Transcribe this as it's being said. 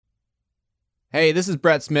Hey, this is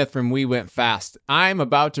Brett Smith from We Went Fast. I'm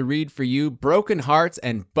about to read for you Broken Hearts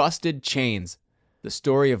and Busted Chains, the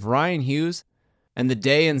story of Ryan Hughes and the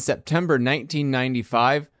day in September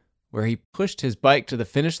 1995 where he pushed his bike to the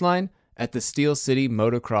finish line at the Steel City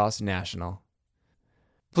Motocross National.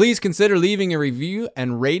 Please consider leaving a review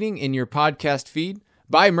and rating in your podcast feed.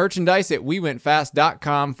 Buy merchandise at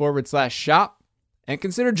wewentfast.com/shop and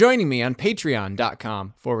consider joining me on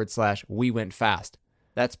patreon.com/wewentfast.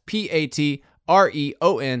 That's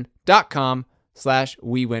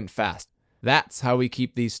patreon.com/wewentfast. That's how we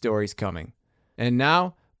keep these stories coming. And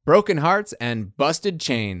now, Broken Hearts and Busted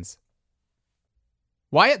Chains.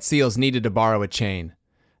 Wyatt Seals needed to borrow a chain.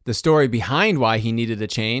 The story behind why he needed a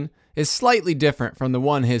chain is slightly different from the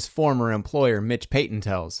one his former employer Mitch Payton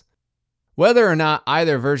tells. Whether or not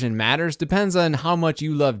either version matters depends on how much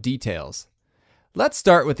you love details. Let's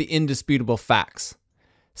start with the indisputable facts.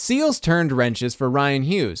 Seals turned wrenches for Ryan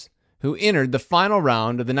Hughes, who entered the final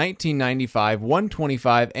round of the 1995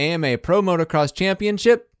 125 AMA Pro Motocross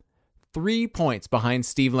Championship 3 points behind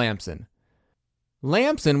Steve Lamson.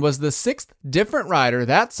 Lamson was the sixth different rider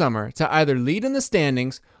that summer to either lead in the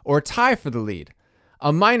standings or tie for the lead,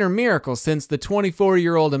 a minor miracle since the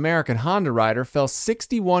 24-year-old American Honda rider fell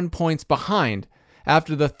 61 points behind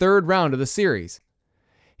after the third round of the series.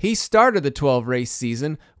 He started the 12-race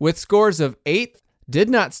season with scores of 8th, did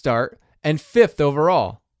not start, and 5th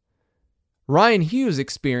overall. Ryan Hughes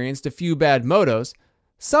experienced a few bad motos,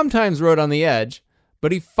 sometimes rode on the edge,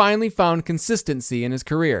 but he finally found consistency in his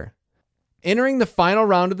career. Entering the final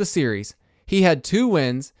round of the series, he had 2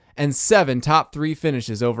 wins and 7 top 3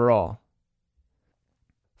 finishes overall.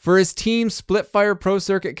 For his team Splitfire Pro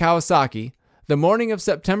Circuit Kawasaki, the morning of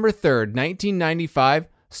September 3rd, 1995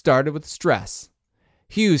 started with stress.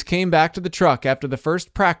 Hughes came back to the truck after the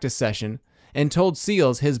first practice session and told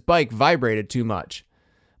Seals his bike vibrated too much.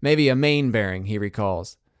 Maybe a main bearing, he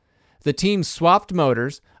recalls. The team swapped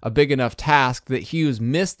motors, a big enough task that Hughes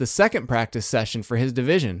missed the second practice session for his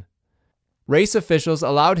division. Race officials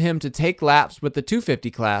allowed him to take laps with the 250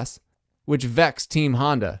 class, which vexed Team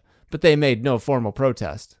Honda, but they made no formal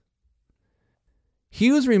protest.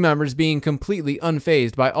 Hughes remembers being completely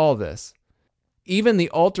unfazed by all this. Even the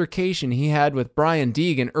altercation he had with Brian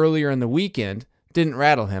Deegan earlier in the weekend didn't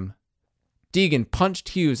rattle him. Deegan punched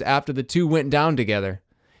Hughes after the two went down together.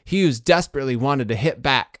 Hughes desperately wanted to hit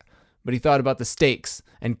back, but he thought about the stakes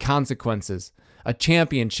and consequences, a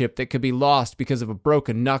championship that could be lost because of a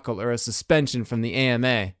broken knuckle or a suspension from the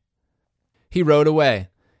AMA. He rode away.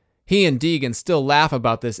 He and Deegan still laugh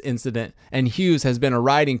about this incident, and Hughes has been a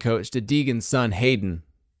riding coach to Deegan's son Hayden.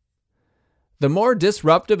 The more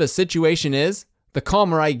disruptive a situation is, the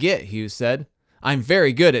calmer I get, Hughes said. I'm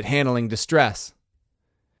very good at handling distress.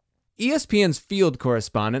 ESPN's field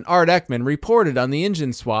correspondent Art Ekman reported on the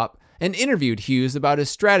engine swap and interviewed Hughes about his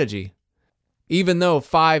strategy. Even though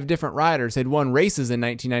 5 different riders had won races in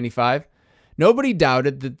 1995, nobody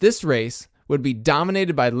doubted that this race would be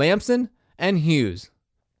dominated by Lamson and Hughes.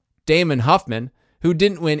 Damon Huffman, who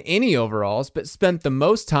didn't win any overalls but spent the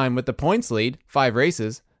most time with the points lead, 5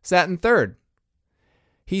 races, sat in third.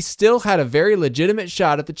 He still had a very legitimate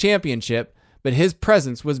shot at the championship, but his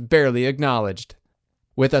presence was barely acknowledged.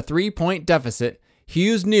 With a 3-point deficit,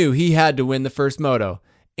 Hughes knew he had to win the first moto.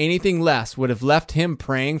 Anything less would have left him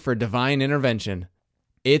praying for divine intervention.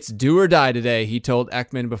 It's do or die today, he told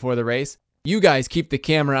Ekman before the race. You guys keep the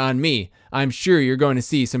camera on me. I'm sure you're going to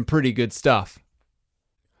see some pretty good stuff.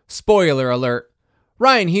 Spoiler alert,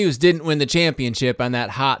 Ryan Hughes didn't win the championship on that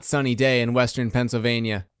hot, sunny day in western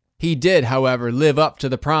Pennsylvania. He did, however, live up to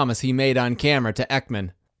the promise he made on camera to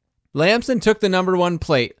Ekman. Lamson took the number 1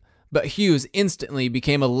 plate, but Hughes instantly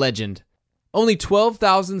became a legend. Only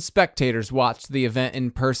 12,000 spectators watched the event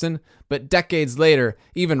in person, but decades later,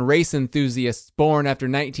 even race enthusiasts born after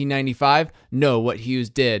 1995 know what Hughes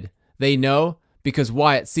did. They know because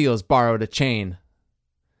Wyatt Seals borrowed a chain.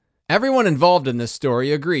 Everyone involved in this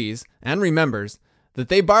story agrees, and remembers, that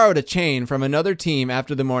they borrowed a chain from another team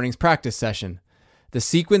after the morning's practice session. The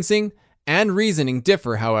sequencing and reasoning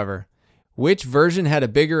differ, however. Which version had a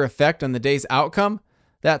bigger effect on the day's outcome?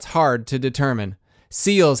 That's hard to determine.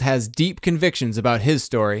 Seals has deep convictions about his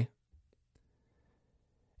story.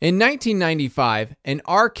 In 1995, an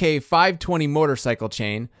RK520 motorcycle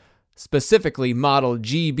chain, specifically model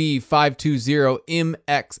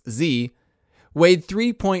GB520MXZ, weighed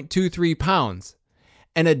 3.23 pounds,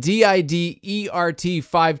 and a DID ERT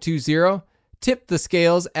 520 tipped the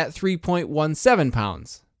scales at 3.17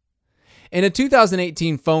 pounds. In a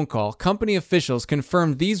 2018 phone call, company officials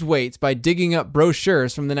confirmed these weights by digging up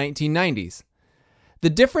brochures from the 1990s. The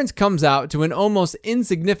difference comes out to an almost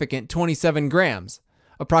insignificant 27 grams,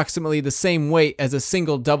 approximately the same weight as a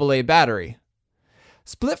single AA battery.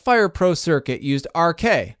 Splitfire Pro Circuit used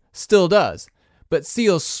RK, still does, but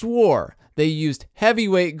Seals swore they used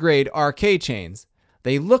heavyweight grade RK chains.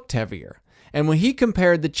 They looked heavier, and when he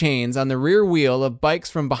compared the chains on the rear wheel of bikes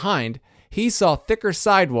from behind, he saw thicker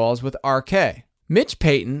sidewalls with RK. Mitch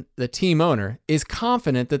Payton, the team owner, is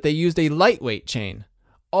confident that they used a lightweight chain.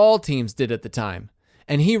 All teams did at the time,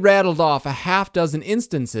 and he rattled off a half dozen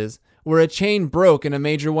instances where a chain broke in a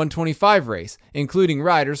major 125 race, including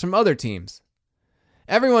riders from other teams.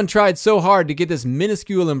 Everyone tried so hard to get this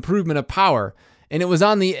minuscule improvement of power, and it was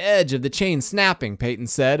on the edge of the chain snapping, Payton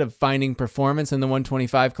said of finding performance in the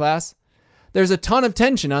 125 class. There's a ton of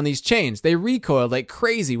tension on these chains. They recoil like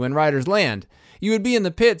crazy when riders land. You would be in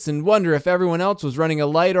the pits and wonder if everyone else was running a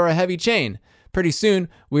light or a heavy chain. Pretty soon,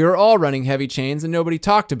 we were all running heavy chains and nobody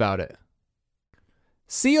talked about it.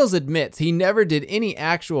 Seals admits he never did any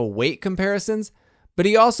actual weight comparisons, but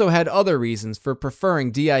he also had other reasons for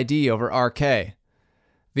preferring DID over RK.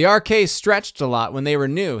 The RK stretched a lot when they were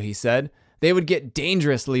new, he said. They would get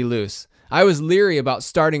dangerously loose. I was leery about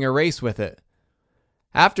starting a race with it.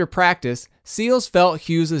 After practice, Seals felt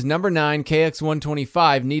Hughes' number 9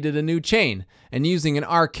 KX125 needed a new chain, and using an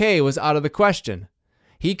RK was out of the question.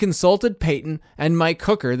 He consulted Payton and Mike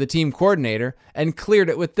Hooker, the team coordinator, and cleared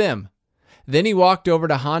it with them. Then he walked over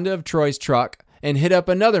to Honda of Troy's truck and hit up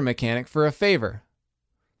another mechanic for a favor.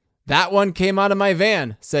 "That one came out of my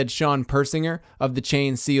van," said Sean Persinger of the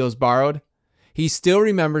chain Seals borrowed. He still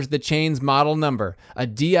remembers the chain's model number, a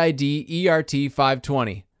DID ERT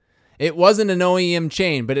 520. It wasn't an OEM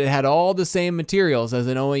chain, but it had all the same materials as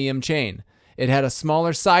an OEM chain. It had a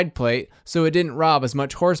smaller side plate, so it didn't rob as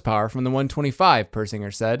much horsepower from the 125,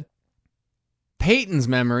 Persinger said. Payton's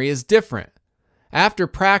memory is different. After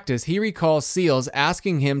practice, he recalls Seals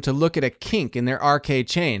asking him to look at a kink in their RK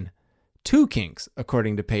chain. 2 kinks,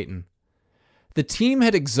 according to Payton. The team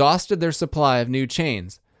had exhausted their supply of new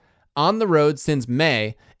chains. On the road since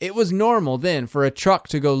May, it was normal then for a truck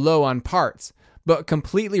to go low on parts, but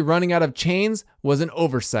completely running out of chains was an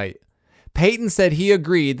oversight. Payton said he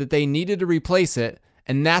agreed that they needed to replace it,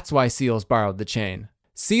 and that's why Seals borrowed the chain.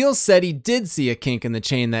 Seals said he did see a kink in the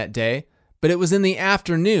chain that day, but it was in the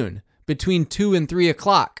afternoon, between 2 and 3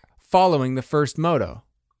 o'clock, following the first moto.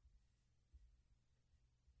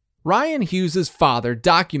 Ryan Hughes' father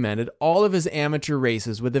documented all of his amateur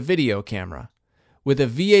races with a video camera. With a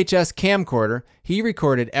VHS camcorder, he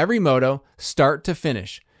recorded every moto, start to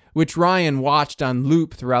finish, which Ryan watched on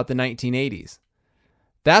loop throughout the 1980s.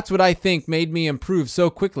 "That's what I think made me improve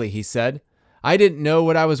so quickly," he said. "I didn't know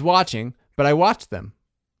what I was watching, but I watched them."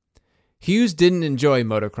 Hughes didn't enjoy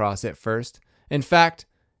motocross at first. In fact,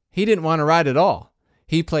 he didn't want to ride at all.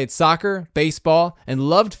 He played soccer, baseball, and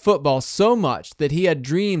loved football so much that he had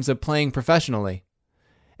dreams of playing professionally.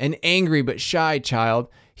 An angry but shy child,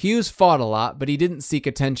 Hughes fought a lot, but he didn't seek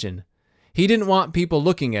attention. He didn't want people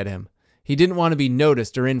looking at him. He didn't want to be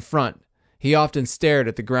noticed or in front. He often stared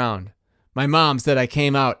at the ground. "My mom said I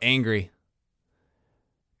came out angry."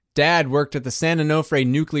 Dad worked at the San Onofre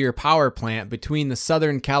nuclear power plant between the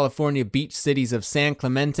Southern California beach cities of San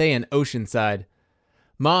Clemente and Oceanside.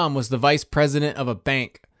 Mom was the vice president of a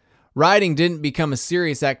bank. Riding didn't become a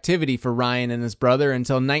serious activity for Ryan and his brother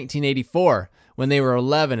until 1984, when they were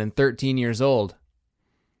 11 and 13 years old.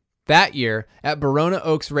 That year, at Barona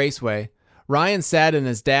Oaks Raceway, Ryan sat in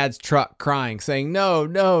his dad's truck crying, saying, "No,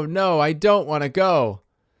 no, no, I don't want to go."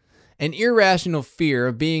 An irrational fear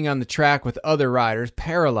of being on the track with other riders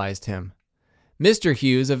paralyzed him. Mr.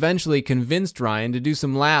 Hughes eventually convinced Ryan to do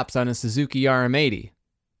some laps on a Suzuki RM80.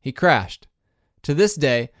 He crashed. To this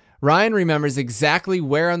day, Ryan remembers exactly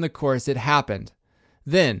where on the course it happened.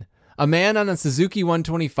 Then, a man on a Suzuki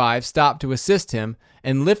 125 stopped to assist him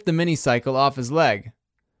and lift the minicycle off his leg.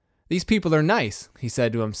 "These people are nice," he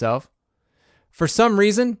said to himself. "For some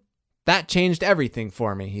reason, that changed everything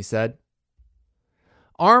for me," he said.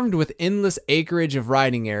 Armed with endless acreage of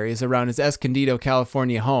riding areas around his Escondido,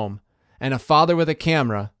 California home, and a father with a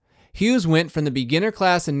camera, Hughes went from the beginner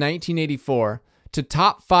class in 1984 to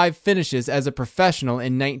top 5 finishes as a professional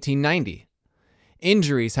in 1990.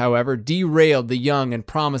 Injuries, however, derailed the young and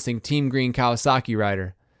promising Team Green Kawasaki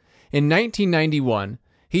rider. In 1991,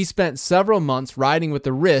 he spent several months riding with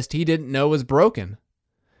the wrist he didn't know was broken.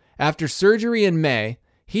 After surgery in May,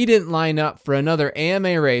 he didn't line up for another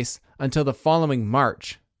AMA race until the following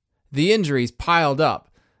March. The injuries piled up,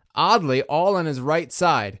 oddly all on his right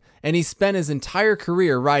side, and he spent his entire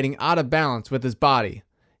career riding out of balance with his body.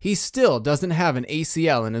 He still doesn't have an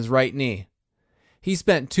ACL in his right knee. He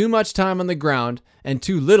spent too much time on the ground and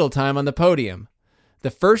too little time on the podium. The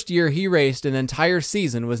first year he raced an entire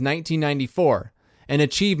season was 1994, an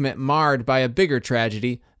achievement marred by a bigger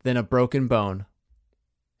tragedy than a broken bone.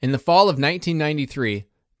 In the fall of 1993,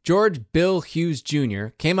 George Bill Hughes Jr.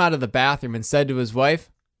 came out of the bathroom and said to his wife,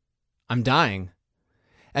 "I'm dying."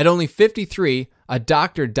 At only 53, a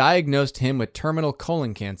doctor diagnosed him with terminal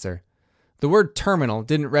colon cancer. The word terminal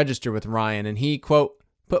didn't register with Ryan, and he, quote,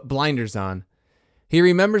 put blinders on. He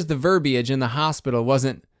remembers the verbiage in the hospital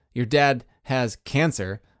wasn't, "Your dad has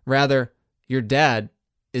cancer," rather, "Your dad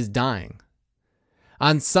is dying."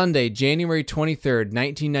 On Sunday, January 23,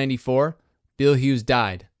 1994, Bill Hughes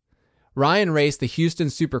died. Ryan raced the Houston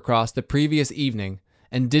Supercross the previous evening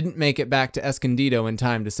and didn't make it back to Escondido in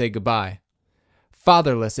time to say goodbye.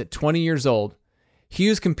 Fatherless at 20 years old,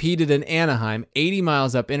 Hughes competed in Anaheim 80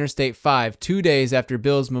 miles up Interstate 5 2 days after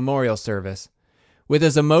Bill's memorial service. With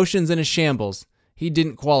his emotions in a shambles, he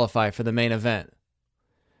didn't qualify for the main event.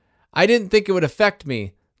 "I didn't think it would affect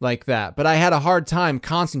me like that, but I had a hard time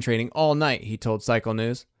concentrating all night," he told Cycle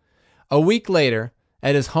News. A week later,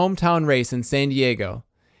 at his hometown race in San Diego,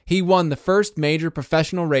 he won the first major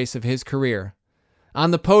professional race of his career. On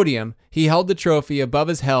the podium, he held the trophy above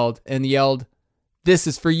his head and yelled, "This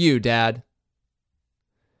is for you, Dad."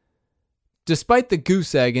 Despite the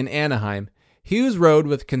goose egg in Anaheim, Hughes rode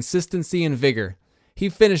with consistency and vigor. He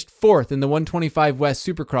finished 4th in the 125 West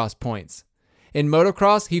Supercross points. In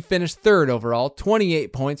motocross, he finished 3rd overall,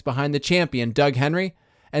 28 points behind the champion Doug Henry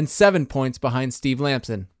and 7 points behind Steve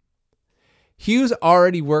Lamson. Hughes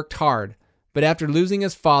already worked hard, but after losing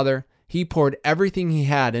his father, he poured everything he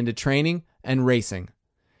had into training and racing.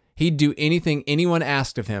 He'd do anything anyone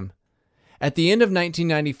asked of him. At the end of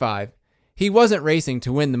 1995, he wasn't racing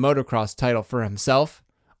to win the motocross title for himself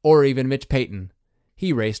or even Mitch Payton.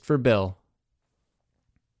 He raced for Bill.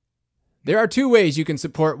 There are 2 ways you can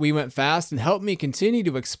support We Went Fast and help me continue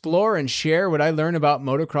to explore and share what I learn about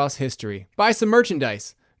motocross history. Buy some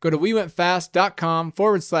merchandise. Go to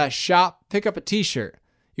wewentfast.com/shop, pick up a t-shirt.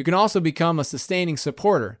 You can also become a sustaining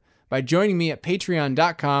supporter by joining me at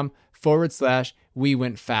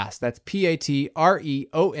patreon.com/wewentfast. That's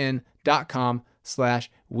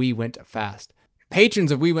patreon.com/wewentfast.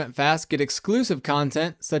 Patrons of We Went Fast get exclusive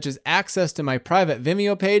content such as access to my private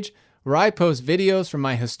Vimeo page where I post videos from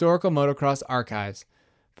my historical motocross archives.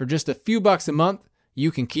 For just a few bucks a month, you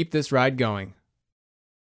can keep this ride going.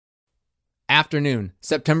 Afternoon,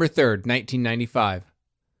 September 3rd, 1995.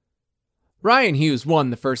 Ryan Hughes won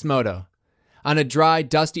the first moto. On a dry,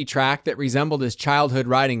 dusty track that resembled his childhood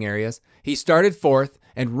riding areas, he started 4th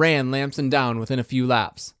and ran Lamson down within a few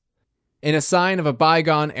laps. In a sign of a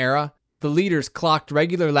bygone era, the leaders clocked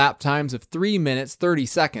regular lap times of 3 minutes 30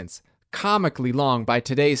 seconds, comically long by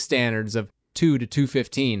today's standards of 2 to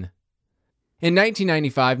 2:15. In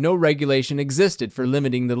 1995, no regulation existed for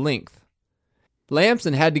limiting the length.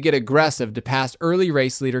 Lamson had to get aggressive to pass early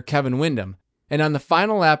race leader Kevin Windham, and on the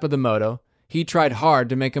final lap of the moto, he tried hard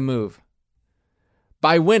to make a move.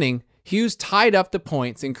 By winning, Hughes tied up the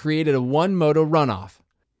points and created a one-moto runoff.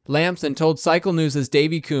 Lamson told Cycle News'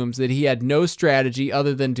 Davey Coombs that he had no strategy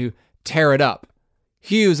other than to tear it up.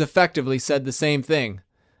 Hughes effectively said the same thing.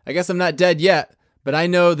 "I guess I'm not dead yet, but I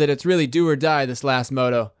know that it's really do or die this last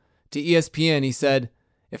moto." To ESPN, he said,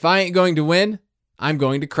 "If I ain't going to win, I'm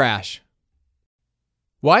going to crash."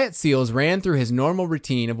 Wyatt Seals ran through his normal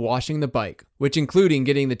routine of washing the bike, which including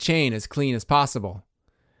getting the chain as clean as possible.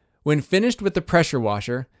 When finished with the pressure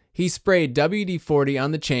washer, he sprayed WD-40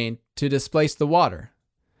 on the chain to displace the water.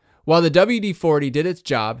 While the WD-40 did its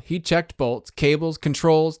job, he checked bolts, cables,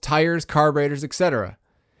 controls, tires, carburetors, etc.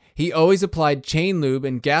 He always applied chain lube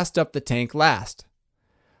and gassed up the tank last.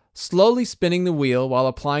 Slowly spinning the wheel while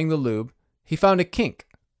applying the lube, he found a kink.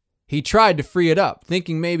 He tried to free it up,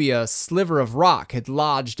 thinking maybe a sliver of rock had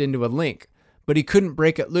lodged into a link, but he couldn't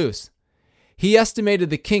break it loose. He estimated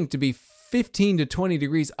the kink to be 15 to 20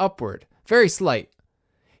 degrees upward, very slight.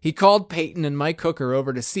 He called Payton and Mike Hooker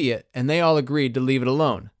over to see it, and they all agreed to leave it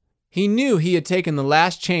alone. He knew he had taken the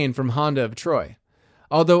last chain from Honda of Troy.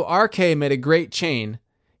 Although RK made a great chain,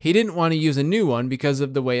 he didn't want to use a new one because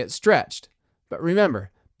of the way it stretched. But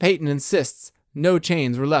remember, Payton insists no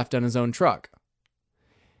chains were left on his own truck.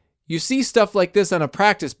 "You see stuff like this on a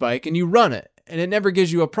practice bike and you run it, and it never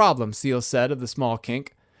gives you a problem," Seals said of the small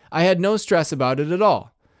kink. "I had no stress about it at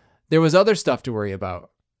all. There was other stuff to worry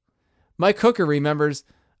about." Mike Hooker remembers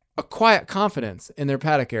a quiet confidence in their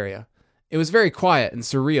paddock area. "It was very quiet and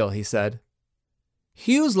surreal," he said.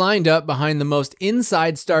 Hughes lined up behind the most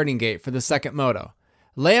inside starting gate for the second moto.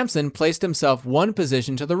 Lamson placed himself one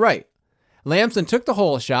position to the right. Lamson took the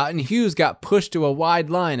hole shot and Hughes got pushed to a wide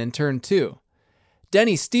line in turn 2.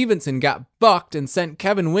 Denny Stevenson got bucked and sent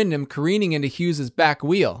Kevin Windham careening into Hughes' back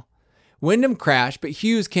wheel. Wyndham crashed, but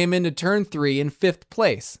Hughes came into turn 3 in 5th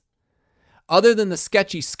place. Other than the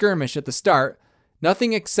sketchy skirmish at the start,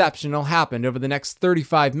 nothing exceptional happened over the next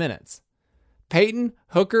 35 minutes. Payton,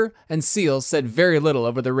 Hooker, and Seals said very little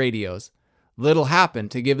over the radios. Little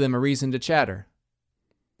happened to give them a reason to chatter.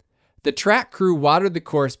 The track crew watered the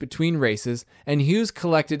course between races, and Hughes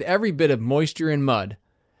collected every bit of moisture and mud.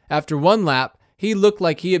 After one lap, he looked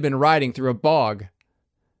like he had been riding through a bog.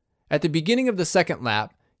 At the beginning of the second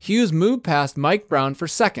lap, Hughes moved past Mike Brown for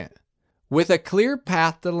second. With a clear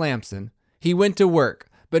path to Lamson, he went to work,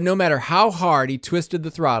 but no matter how hard he twisted the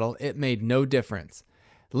throttle, it made no difference.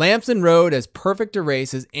 Lamson rode as perfect a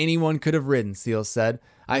race as anyone could have ridden, Seals said.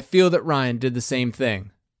 I feel that Ryan did the same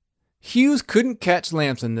thing. Hughes couldn't catch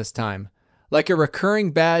Lamson this time. Like a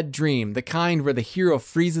recurring bad dream, the kind where the hero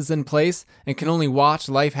freezes in place and can only watch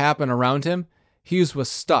life happen around him, Hughes was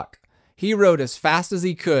stuck. He rode as fast as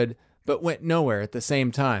he could, but went nowhere at the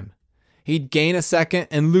same time. He'd gain a second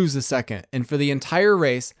and lose a second, and for the entire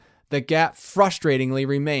race, the gap frustratingly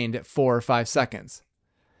remained at 4 or 5 seconds.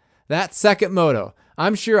 That second moto,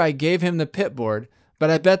 I'm sure I gave him the pit board, but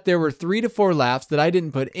I bet there were 3 to 4 laps that I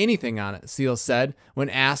didn't put anything on it, Seals said when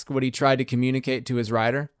asked what he tried to communicate to his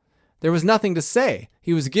rider. There was nothing to say.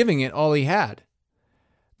 He was giving it all he had.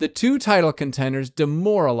 The 2 title contenders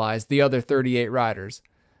demoralized the other 38 riders.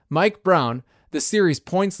 Mike Brown, the series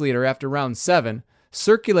points leader after round 7,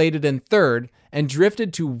 circulated in 3rd and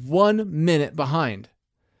drifted to 1 minute behind.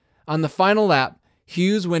 On the final lap,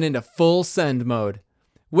 Hughes went into full send mode.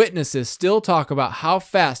 Witnesses still talk about how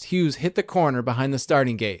fast Hughes hit the corner behind the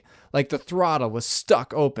starting gate, like the throttle was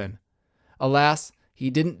stuck open. Alas, he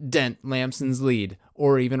didn't dent Lamson's lead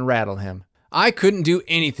or even rattle him. I couldn't do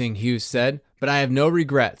anything, Hughes said, but I have no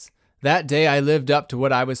regrets. That day I lived up to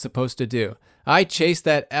what I was supposed to do. I chased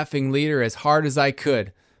that effing leader as hard as I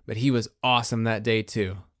could, but he was awesome that day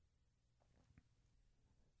too.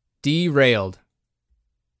 Derailed.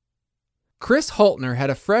 Chris Holtner had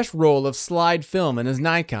a fresh roll of slide film in his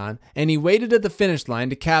Nikon, and he waited at the finish line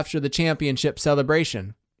to capture the championship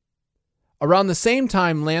celebration. Around the same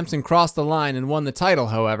time Lamson crossed the line and won the title,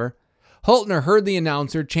 however, Holtner heard the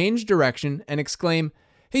announcer change direction and exclaim,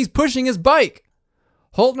 "He's pushing his bike!"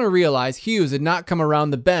 Holtner realized Hughes had not come around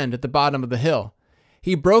the bend at the bottom of the hill.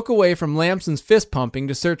 He broke away from Lamson's fist pumping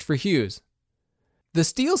to search for Hughes. The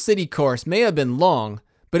Steel City course may have been long,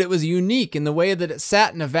 but it was unique in the way that it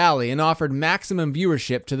sat in a valley and offered maximum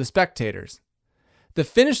viewership to the spectators. The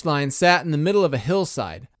finish line sat in the middle of a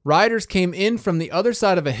hillside. Riders came in from the other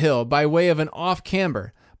side of a hill by way of an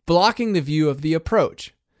off-camber, blocking the view of the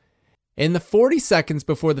approach. In the 40 seconds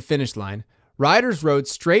before the finish line, riders rode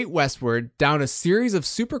straight westward down a series of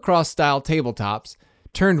Supercross-style tabletops,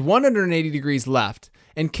 turned 180 degrees left,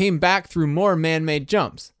 and came back through more man-made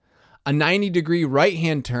jumps. A 90-degree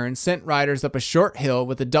right-hand turn sent riders up a short hill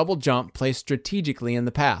with a double jump placed strategically in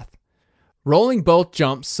the path. Rolling both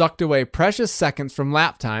jumps sucked away precious seconds from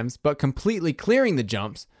lap times, but completely clearing the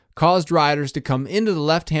jumps caused riders to come into the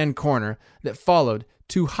left-hand corner that followed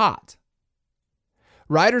too hot.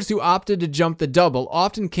 Riders who opted to jump the double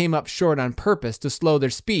often came up short on purpose to slow their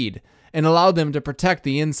speed and allowed them to protect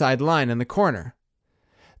the inside line in the corner.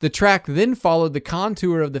 The track then followed the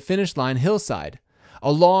contour of the finish line hillside.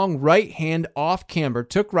 A long right-hand off-camber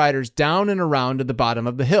took riders down and around to the bottom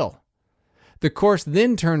of the hill. The course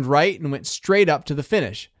then turned right and went straight up to the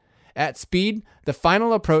finish. At speed, the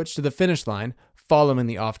final approach to the finish line, following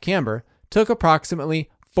the off-camber, took approximately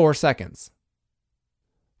 4 seconds.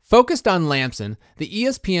 Focused on Lamson, the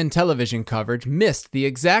ESPN television coverage missed the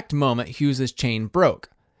exact moment Hughes' chain broke.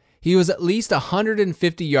 He was at least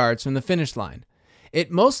 150 yards from the finish line. It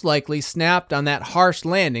most likely snapped on that harsh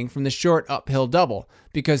landing from the short uphill double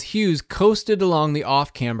because Hughes coasted along the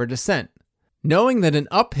off-camber descent. Knowing that an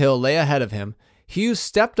uphill lay ahead of him, Hughes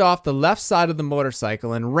stepped off the left side of the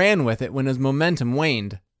motorcycle and ran with it when his momentum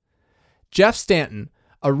waned. Jeff Stanton,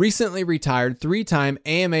 a recently retired 3-time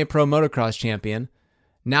AMA Pro Motocross champion,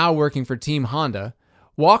 now working for Team Honda,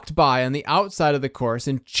 walked by on the outside of the course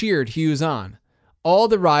and cheered Hughes on. All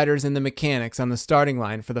the riders and the mechanics on the starting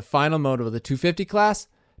line for the final moto of the 250 class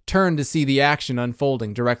turned to see the action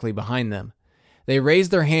unfolding directly behind them. They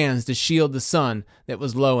raised their hands to shield the sun that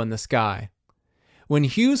was low in the sky. When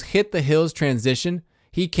Hughes hit the hill's transition,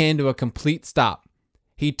 he came to a complete stop.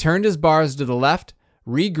 He turned his bars to the left,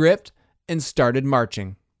 re-gripped, and started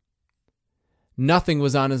marching. Nothing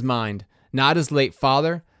was on his mind, not his late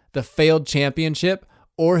father, the failed championship,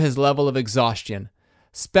 or his level of exhaustion.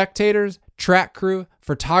 Spectators, track crew,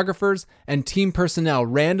 photographers, and team personnel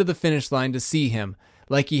ran to the finish line to see him,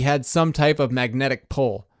 like he had some type of magnetic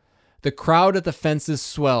pull. The crowd at the fences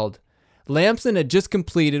swelled. Lamson had just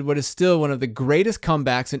completed what is still one of the greatest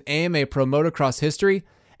comebacks in AMA Pro Motocross history,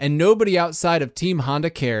 and nobody outside of Team Honda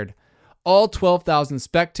cared. All 12,000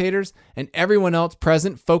 spectators and everyone else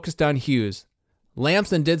present focused on Hughes.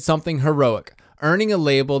 Lamson did something heroic, earning a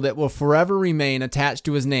label that will forever remain attached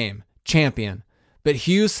to his name, champion. But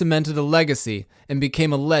Hughes cemented a legacy and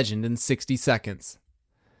became a legend in 60 seconds.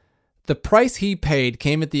 The price he paid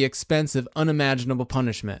came at the expense of unimaginable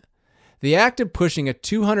punishment. The act of pushing a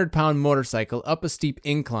 200-pound motorcycle up a steep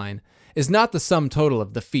incline is not the sum total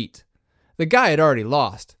of the feat. The guy had already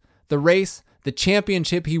lost. The race, the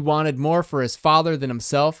championship he wanted more for his father than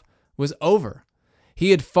himself, was over.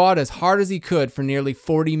 He had fought as hard as he could for nearly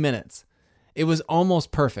 40 minutes. It was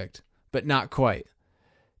almost perfect, but not quite.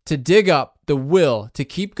 To dig up the will to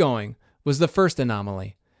keep going was the first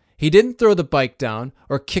anomaly. He didn't throw the bike down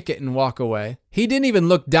or kick it and walk away. He didn't even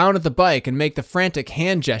look down at the bike and make the frantic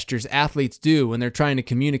hand gestures athletes do when they're trying to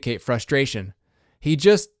communicate frustration. He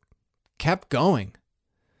just kept going.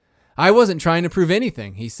 "I wasn't trying to prove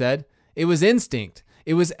anything," he said. "It was instinct.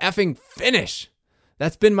 It was effing finish.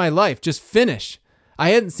 That's been my life, just finish. I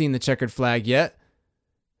hadn't seen the checkered flag yet."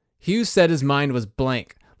 Hughes said his mind was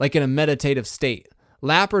blank, like in a meditative state.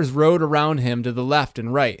 Lappers rode around him to the left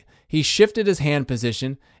and right. He shifted his hand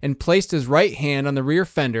position and placed his right hand on the rear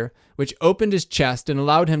fender, which opened his chest and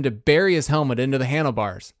allowed him to bury his helmet into the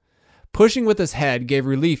handlebars. Pushing with his head gave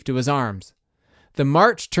relief to his arms. The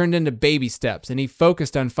march turned into baby steps, and he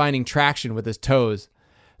focused on finding traction with his toes.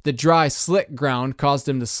 The dry, slick ground caused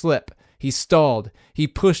him to slip. He stalled. He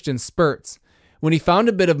pushed in spurts. When he found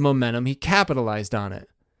a bit of momentum, he capitalized on it.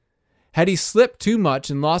 Had he slipped too much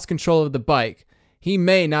and lost control of the bike, he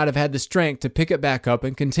may not have had the strength to pick it back up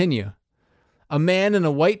and continue. A man in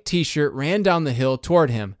a white t-shirt ran down the hill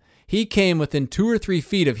toward him. He came within 2 or 3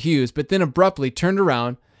 feet of Hughes, but then abruptly turned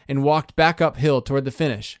around and walked back uphill toward the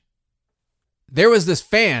finish. "There was this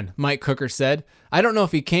fan," Mike Hooker said. "I don't know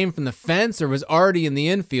if he came from the fence or was already in the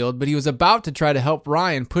infield, but he was about to try to help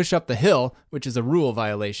Ryan push up the hill, which is a rule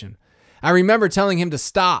violation. I remember telling him to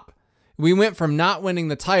stop. We went from not winning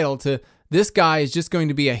the title to this guy is just going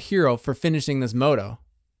to be a hero for finishing this moto."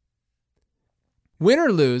 Win or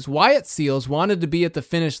lose, Wyatt Seals wanted to be at the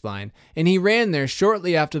finish line, and he ran there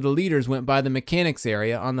shortly after the leaders went by the mechanics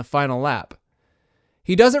area on the final lap.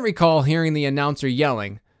 He doesn't recall hearing the announcer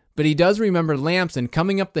yelling, but he does remember Lamson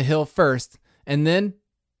coming up the hill first, and then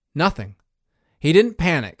nothing. He didn't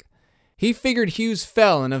panic. He figured Hughes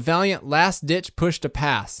fell in a valiant last-ditch push to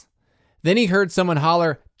pass. Then he heard someone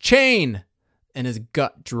holler, "Chain!" and his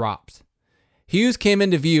gut dropped. Hughes came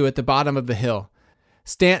into view at the bottom of the hill.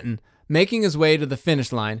 Stanton, making his way to the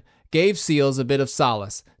finish line, gave Seals a bit of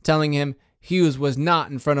solace, telling him Hughes was not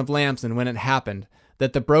in front of Lamson when it happened,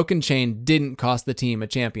 that the broken chain didn't cost the team a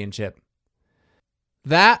championship.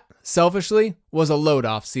 That, selfishly, was a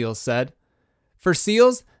load-off, Seals said. For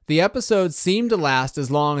Seals, the episode seemed to last as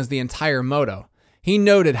long as the entire moto. He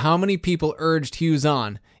noted how many people urged Hughes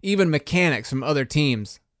on, even mechanics from other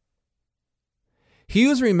teams.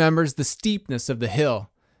 Hughes remembers the steepness of the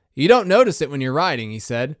hill. "You don't notice it when you're riding," he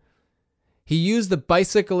said. He used the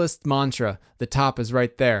bicyclist mantra, "The top is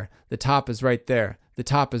right there, the top is right there, the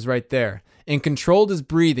top is right there," and controlled his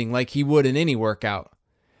breathing like he would in any workout.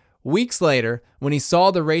 Weeks later, when he saw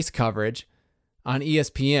the race coverage on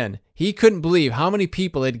ESPN, he couldn't believe how many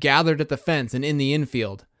people had gathered at the fence and in the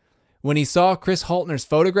infield. When he saw Chris Haltner's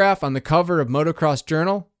photograph on the cover of Motocross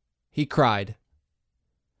Journal, he cried.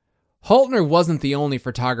 Haltner wasn't the only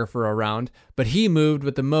photographer around, but he moved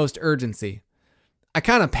with the most urgency. "I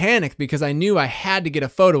kind of panicked because I knew I had to get a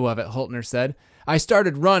photo of it," Haltner said. "I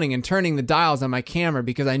started running and turning the dials on my camera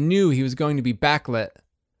because I knew he was going to be backlit."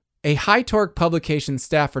 A High Torque publication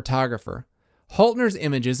staff photographer, Haltner's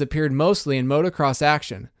images appeared mostly in motocross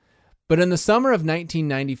action, but in the summer of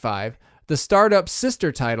 1995, the startup's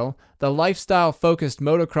sister title, the lifestyle-focused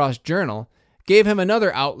Motocross Journal, gave him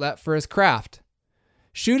another outlet for his craft.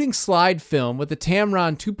 Shooting slide film with the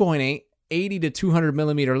Tamron 2.8 80 to 200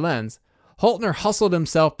 millimeter lens, Haltner hustled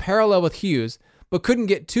himself parallel with Hughes, but couldn't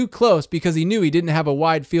get too close because he knew he didn't have a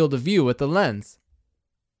wide field of view with the lens.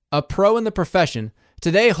 A pro in the profession,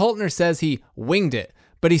 today Haltner says he winged it,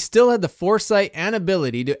 but he still had the foresight and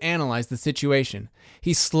ability to analyze the situation.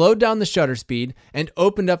 He slowed down the shutter speed and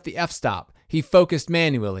opened up the f-stop. He focused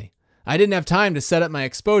manually. "I didn't have time to set up my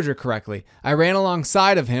exposure correctly. I ran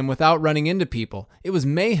alongside of him without running into people. It was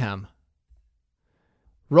mayhem."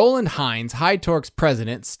 Roland Hines, High Torque's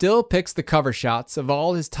president, still picks the cover shots of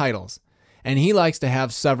all his titles, and he likes to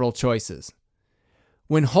have several choices.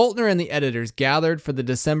 When Haltner and the editors gathered for the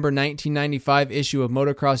December 1995 issue of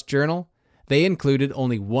Motocross Journal, they included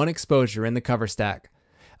only one exposure in the cover stack,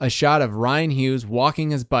 a shot of Ryan Hughes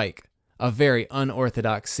walking his bike, a very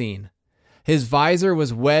unorthodox scene. His visor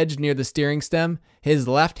was wedged near the steering stem, his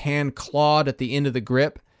left hand clawed at the end of the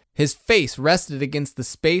grip, his face rested against the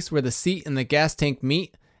space where the seat and the gas tank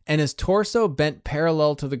meet, and his torso bent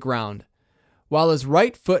parallel to the ground. While his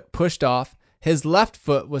right foot pushed off, his left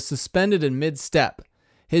foot was suspended in mid-step.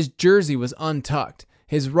 His jersey was untucked,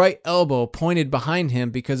 his right elbow pointed behind him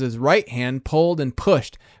because his right hand pulled and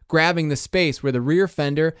pushed, grabbing the space where the rear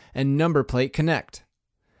fender and number plate connect.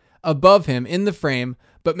 Above him, in the frame,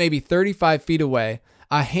 but maybe 35 feet away,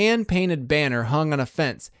 a hand-painted banner hung on a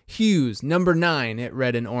fence. Hughes, number 9, it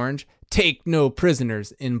read in orange. Take no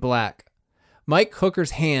prisoners, in black. Mike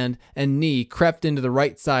Hooker's hand and knee crept into the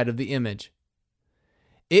right side of the image.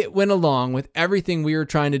 It went along with everything we were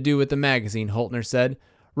trying to do with the magazine, Holtner said.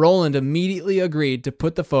 Rowland immediately agreed to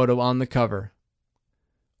put the photo on the cover.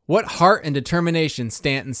 What heart and determination,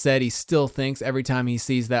 Stanton said he still thinks every time he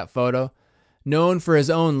sees that photo. Known for his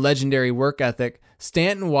own legendary work ethic,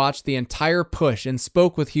 Stanton watched the entire push and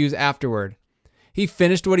spoke with Hughes afterward. He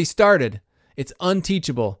finished what he started. It's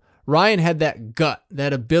unteachable. Ryan had that gut,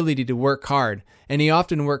 that ability to work hard, and he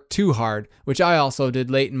often worked too hard, which I also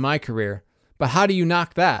did late in my career. But how do you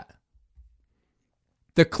knock that?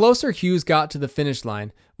 The closer Hughes got to the finish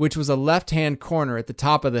line, which was a left-hand corner at the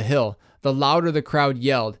top of the hill, the louder the crowd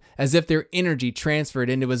yelled, as if their energy transferred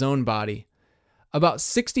into his own body. About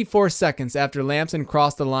 64 seconds after Lamson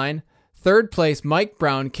crossed the line, third place Mike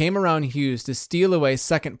Brown came around Hughes to steal away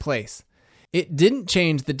second place. It didn't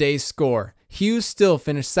change the day's score. Hughes still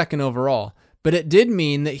finished second overall, but it did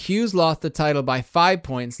mean that Hughes lost the title by 5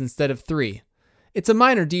 points instead of 3. It's a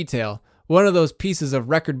minor detail, one of those pieces of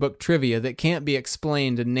record book trivia that can't be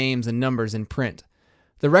explained in names and numbers in print.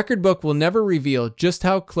 The record book will never reveal just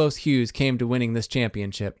how close Hughes came to winning this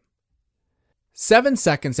championship. 7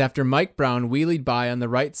 seconds after Mike Brown wheelied by on the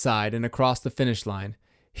right side and across the finish line,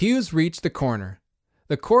 Hughes reached the corner.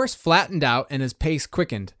 The course flattened out and his pace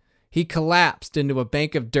quickened. He collapsed into a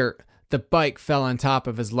bank of dirt. The bike fell on top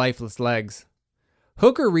of his lifeless legs.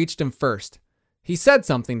 Hooker reached him first. He said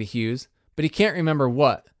something to Hughes, but he can't remember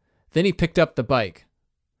what. Then he picked up the bike.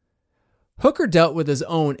 Hooker dealt with his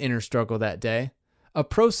own inner struggle that day. A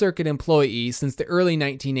Pro Circuit employee since the early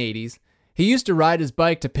 1980s, he used to ride his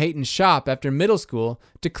bike to Peyton's shop after middle school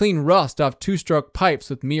to clean rust off two-stroke pipes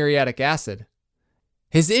with muriatic acid.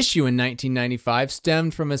 His issue in 1995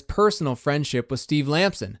 stemmed from his personal friendship with Steve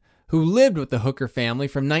Lamson, who lived with the Hooker family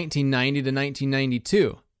from 1990 to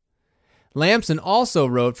 1992. Lamson also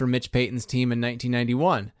rode for Mitch Peyton's team in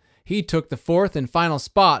 1991. He took the 4th and final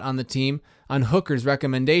spot on the team on Hooker's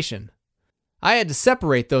recommendation. I had to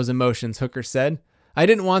separate those emotions, Hooker said. I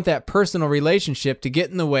didn't want that personal relationship to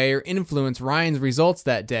get in the way or influence Ryan's results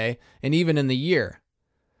that day and even in the year.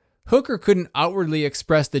 Hooker couldn't outwardly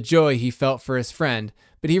express the joy he felt for his friend,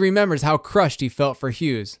 but he remembers how crushed he felt for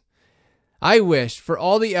Hughes. I wished, for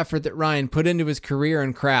all the effort that Ryan put into his career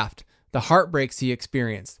and craft, the heartbreaks he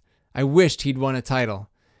experienced, I wished he'd won a title.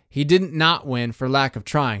 He didn't not win for lack of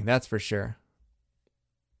trying, that's for sure.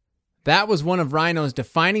 That was one of Rhino's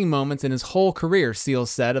defining moments in his whole career, Seals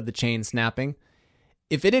said of the chain snapping.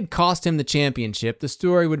 If it had cost him the championship, the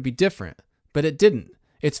story would be different, but it didn't.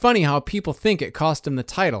 It's funny how people think it cost him the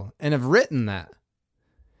title, and have written that.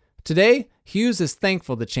 Today, Hughes is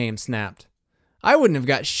thankful the chain snapped. I wouldn't have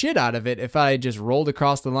got shit out of it if I had just rolled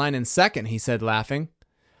across the line in second, he said, laughing.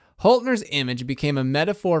 Holtner's image became a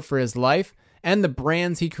metaphor for his life and the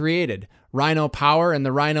brands he created, Rhino Power and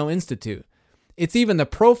the Rhino Institute. It's even the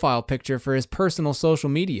profile picture for his personal social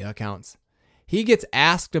media accounts. He gets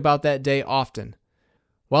asked about that day often.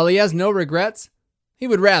 While he has no regrets, he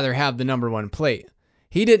would rather have the number 1 plate.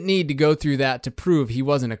 He didn't need to go through that to prove he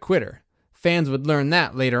wasn't a quitter. Fans would learn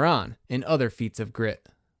that later on in other feats of grit.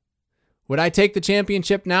 Would I take the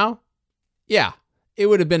championship now? Yeah, it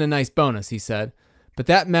would have been a nice bonus, he said. But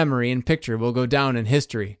that memory and picture will go down in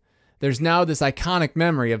history. There's now this iconic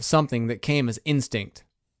memory of something that came as instinct.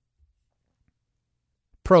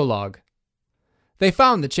 Prologue. They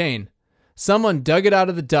found the chain. Someone dug it out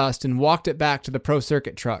of the dust and walked it back to the Pro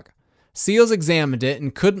Circuit truck. Seals examined it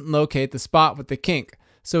and couldn't locate the spot with the kink,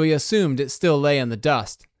 so he assumed it still lay in the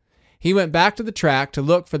dust. He went back to the track to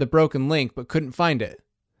look for the broken link but couldn't find it.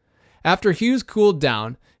 After Hughes cooled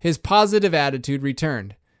down, his positive attitude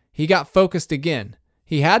returned. He got focused again.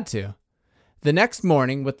 He had to. The next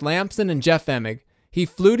morning, with Lamson and Jeff Emig, he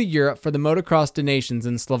flew to Europe for the Motocross des Nations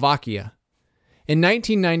in Slovakia. In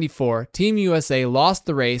 1994, Team USA lost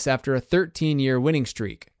the race after a 13-year winning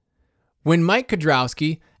streak. When Mike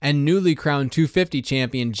Kiedrowski and newly crowned 250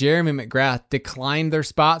 champion Jeremy McGrath declined their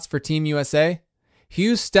spots for Team USA,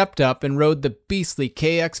 Hughes stepped up and rode the beastly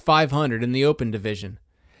KX500 in the open division.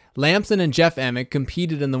 Lamson and Jeff Emig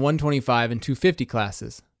competed in the 125 and 250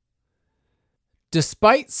 classes.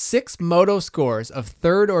 Despite 6 moto scores of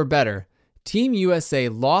third or better, Team USA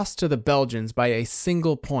lost to the Belgians by a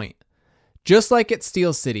single point. Just like at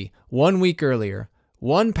Steel City 1 week earlier,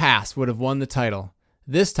 one pass would have won the title.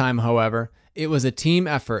 This time, however, it was a team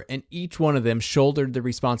effort and each one of them shouldered the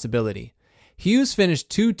responsibility. Hughes finished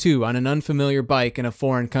 2-2 on an unfamiliar bike in a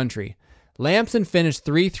foreign country. Lamson finished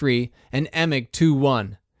 3-3 and Emig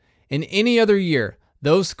 2-1. In any other year,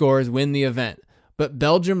 those scores win the event, but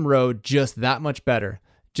Belgium rode just that much better,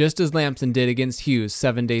 just as Lamson did against Hughes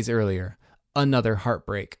 7 days earlier. Another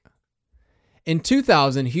heartbreak. In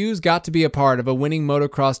 2000, Hughes got to be a part of a winning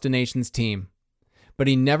Motocross des Nations team, but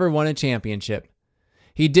he never won a championship.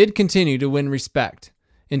 He did continue to win respect.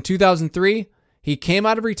 In 2003, he came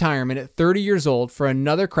out of retirement at 30 years old for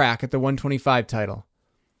another crack at the 125 title.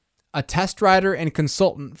 A test rider and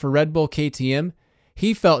consultant for Red Bull KTM,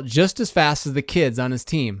 he felt just as fast as the kids on his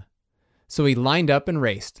team, so he lined up and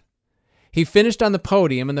raced. He finished on the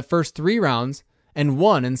podium in the first 3 rounds and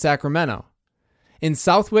won in Sacramento. In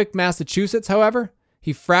Southwick, Massachusetts, however,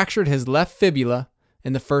 he fractured his left fibula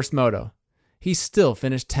in the first moto. He still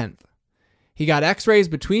finished 10th. He got x-rays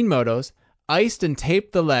between motos, iced and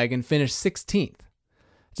taped the leg, and finished 16th,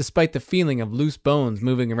 despite the feeling of loose bones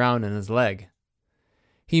moving around in his leg.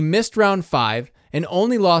 He missed round 5 and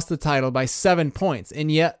only lost the title by 7 points in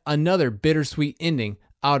yet another bittersweet ending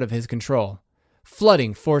out of his control.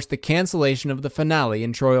 Flooding forced the cancellation of the finale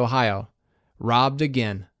in Troy, Ohio. Robbed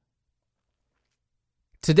again.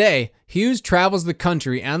 Today, Hughes travels the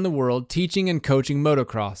country and the world teaching and coaching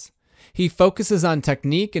motocross. He focuses on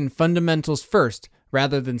technique and fundamentals first,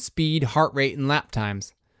 rather than speed, heart rate, and lap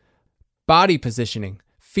times. Body positioning,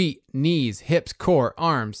 feet, knees, hips, core,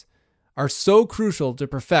 arms, are so crucial to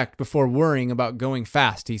perfect before worrying about going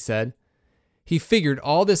fast, he said. He figured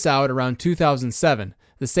all this out around 2007,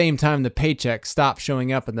 the same time the paycheck stopped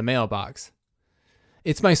showing up in the mailbox.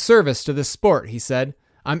 It's my service to this sport, he said.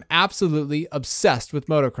 I'm absolutely obsessed with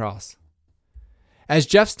motocross. As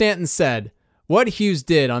Jeff Stanton said, what Hughes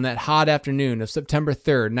did on that hot afternoon of September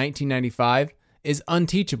 3rd, 1995 is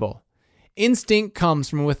unteachable. Instinct comes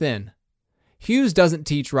from within. Hughes doesn't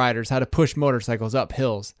teach riders how to push motorcycles up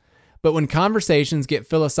hills, but when conversations get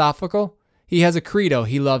philosophical, he has a credo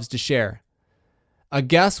he loves to share. A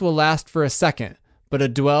guess will last for a second, but a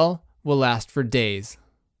dwell will last for days.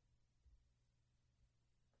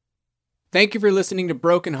 Thank you for listening to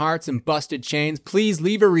Broken Hearts and Busted Chains. Please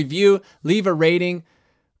leave a review, leave a rating.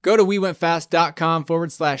 Go to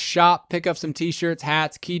wewentfast.com/shop, pick up some t-shirts,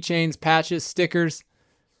 hats, keychains, patches, stickers,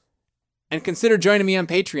 and consider joining me on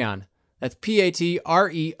Patreon. That's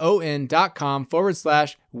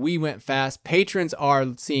patreon.com/wewentfast. Patrons are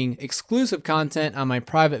seeing exclusive content on my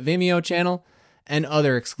private Vimeo channel and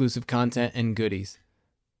other exclusive content and goodies.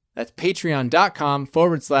 That's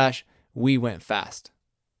patreon.com/wewentfast.